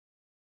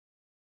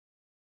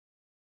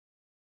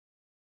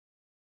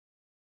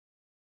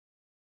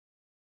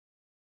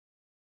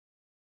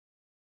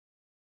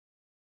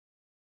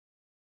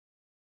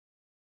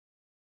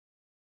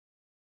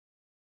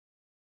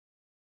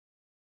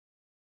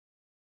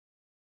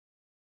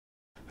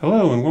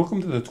Hello and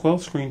welcome to the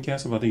 12th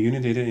screencast about the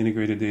Unidata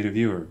Integrated Data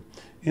Viewer.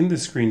 In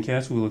this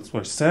screencast, we will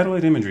explore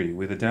satellite imagery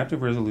with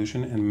adaptive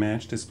resolution and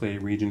match display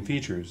region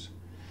features.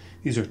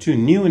 These are two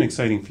new and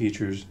exciting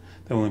features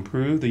that will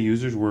improve the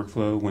user's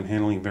workflow when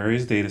handling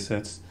various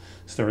datasets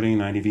starting in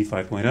IDV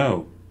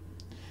 5.0.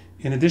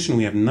 In addition,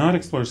 we have not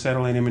explored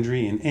satellite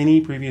imagery in any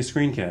previous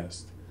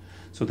screencast,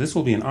 so this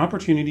will be an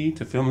opportunity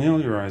to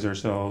familiarize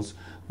ourselves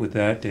with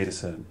that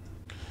dataset.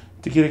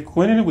 To get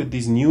acquainted with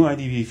these new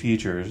IDV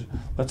features,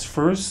 let's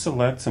first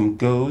select some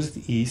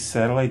GOES East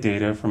satellite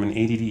data from an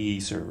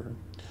ADDE server.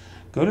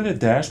 Go to the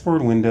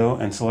dashboard window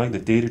and select the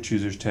Data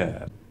Choosers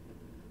tab.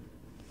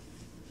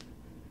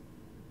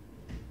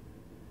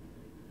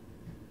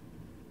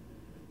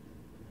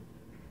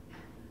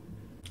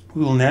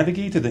 We will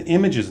navigate to the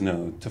Images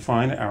node to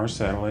find our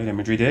satellite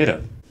imagery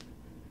data.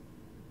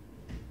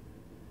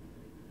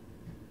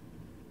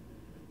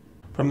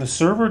 From the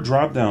server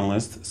drop-down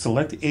list,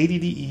 select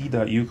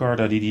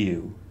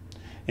adde.ucar.edu.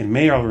 It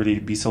may already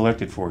be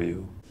selected for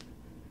you.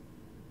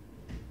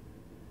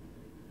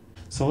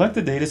 Select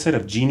the dataset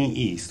of Genie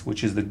East,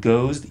 which is the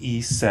GOES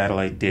East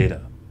satellite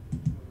data.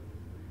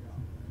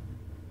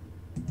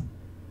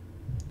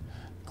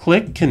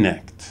 Click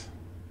Connect.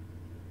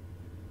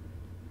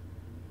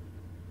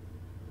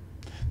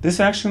 This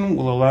action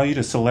will allow you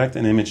to select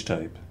an image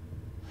type.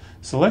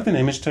 Select an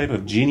image type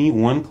of Genie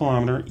 1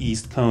 km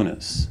East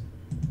CONUS.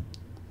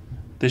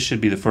 This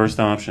should be the first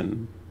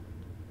option.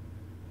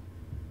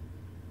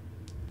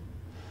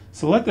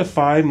 Select the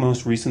 5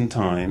 most recent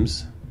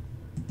times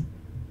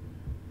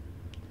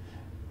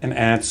and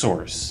add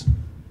source.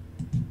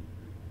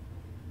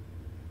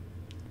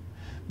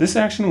 This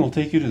action will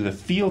take you to the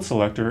field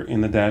selector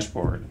in the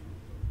dashboard.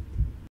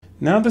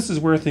 Now this is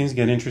where things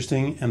get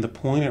interesting and the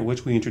point at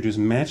which we introduce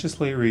match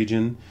display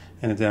region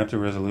and adaptive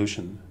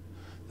resolution.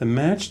 The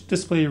match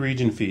display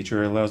region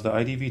feature allows the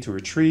IDV to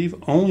retrieve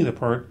only the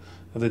part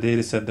of the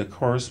dataset that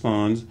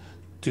corresponds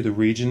to the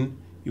region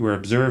you are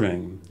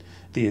observing.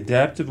 The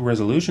adaptive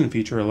resolution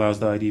feature allows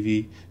the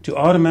IDV to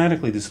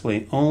automatically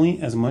display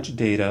only as much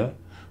data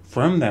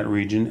from that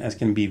region as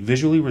can be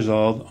visually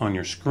resolved on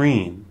your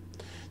screen.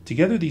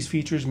 Together, these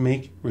features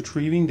make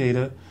retrieving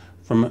data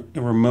from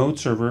a remote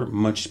server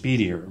much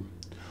speedier.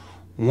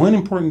 One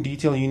important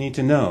detail you need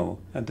to know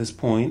at this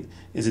point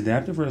is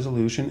adaptive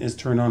resolution is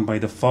turned on by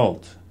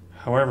default.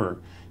 However,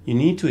 you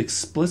need to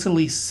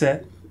explicitly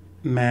set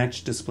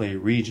match display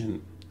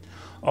region.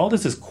 All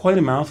this is quite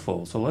a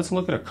mouthful, so let's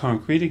look at a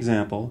concrete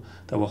example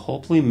that will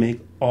hopefully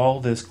make all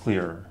this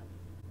clearer.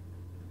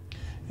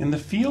 In the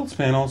Fields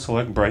panel,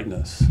 select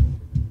Brightness.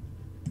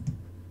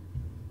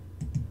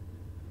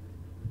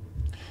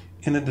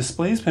 In the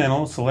Displays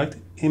panel, select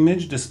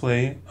Image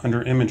Display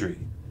under Imagery.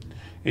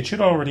 It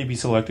should already be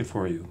selected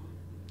for you.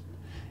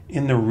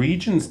 In the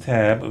Regions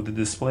tab of the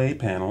Display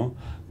panel,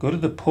 go to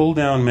the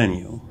pull-down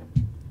menu.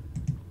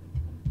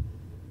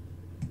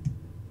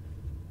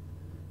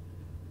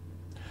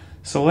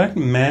 Select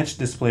Match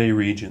Display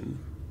Region.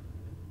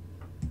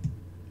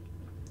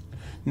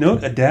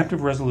 Note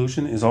Adaptive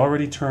Resolution is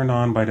already turned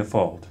on by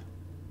default.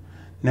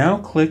 Now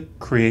click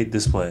Create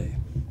Display.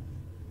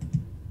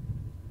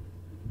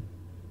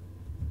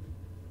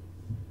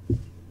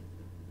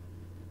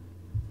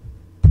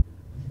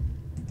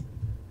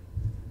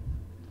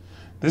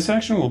 This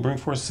action will bring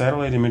forth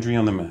satellite imagery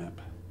on the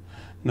map.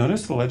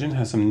 Notice the legend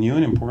has some new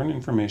and important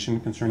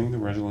information concerning the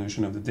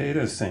resolution of the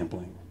data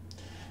sampling.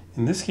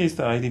 In this case,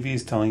 the IDV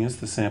is telling us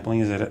the sampling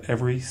is at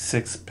every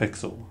 6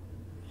 pixel.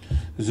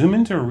 Zoom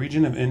into a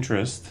region of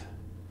interest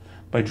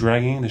by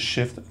dragging the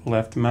Shift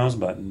left mouse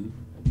button.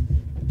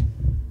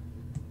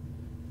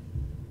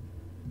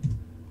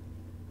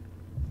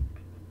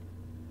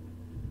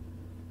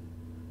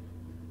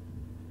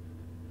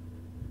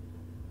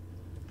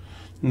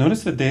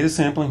 Notice the data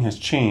sampling has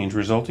changed,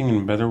 resulting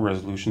in better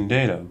resolution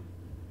data.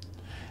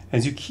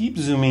 As you keep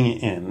zooming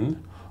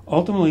in,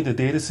 ultimately the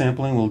data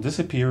sampling will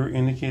disappear,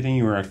 indicating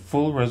you are at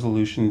full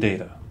resolution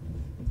data.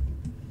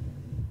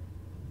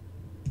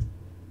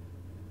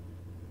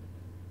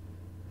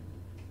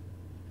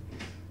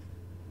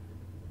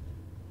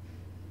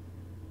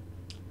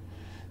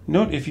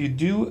 Note if you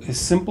do a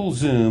simple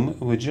zoom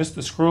with just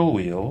the scroll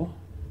wheel,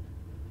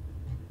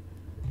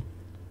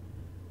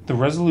 the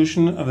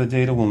resolution of the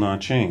data will not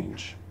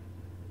change.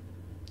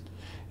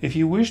 If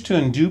you wish to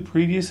undo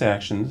previous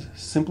actions,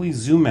 simply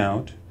zoom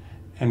out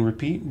and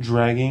repeat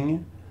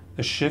dragging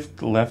the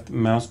Shift left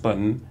mouse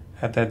button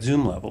at that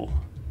zoom level.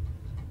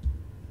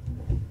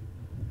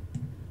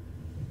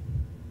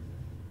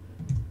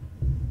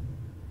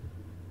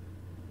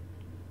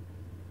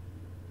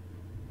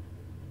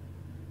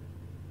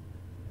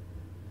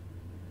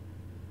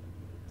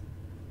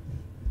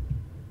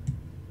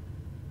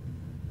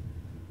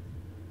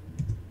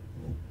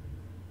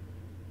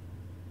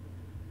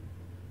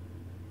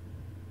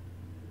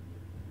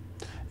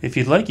 If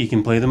you'd like, you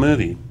can play the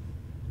movie.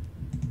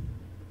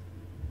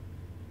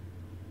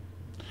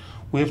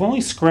 We have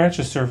only scratched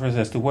the surface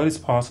as to what is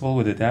possible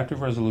with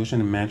adaptive resolution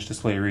and match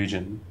display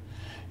region.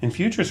 In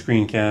future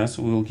screencasts,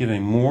 we will give a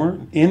more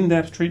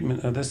in-depth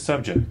treatment of this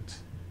subject.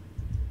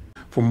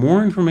 For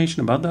more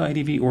information about the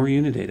IDV or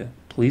Unidata,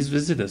 please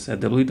visit us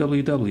at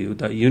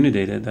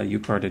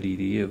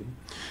www.unidata.ucar.edu.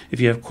 If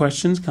you have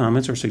questions,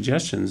 comments, or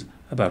suggestions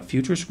about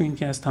future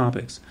screencast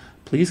topics,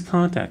 please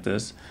contact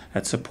us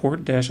at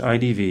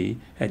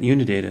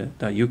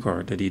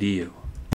support-idv@unidata.ucar.edu.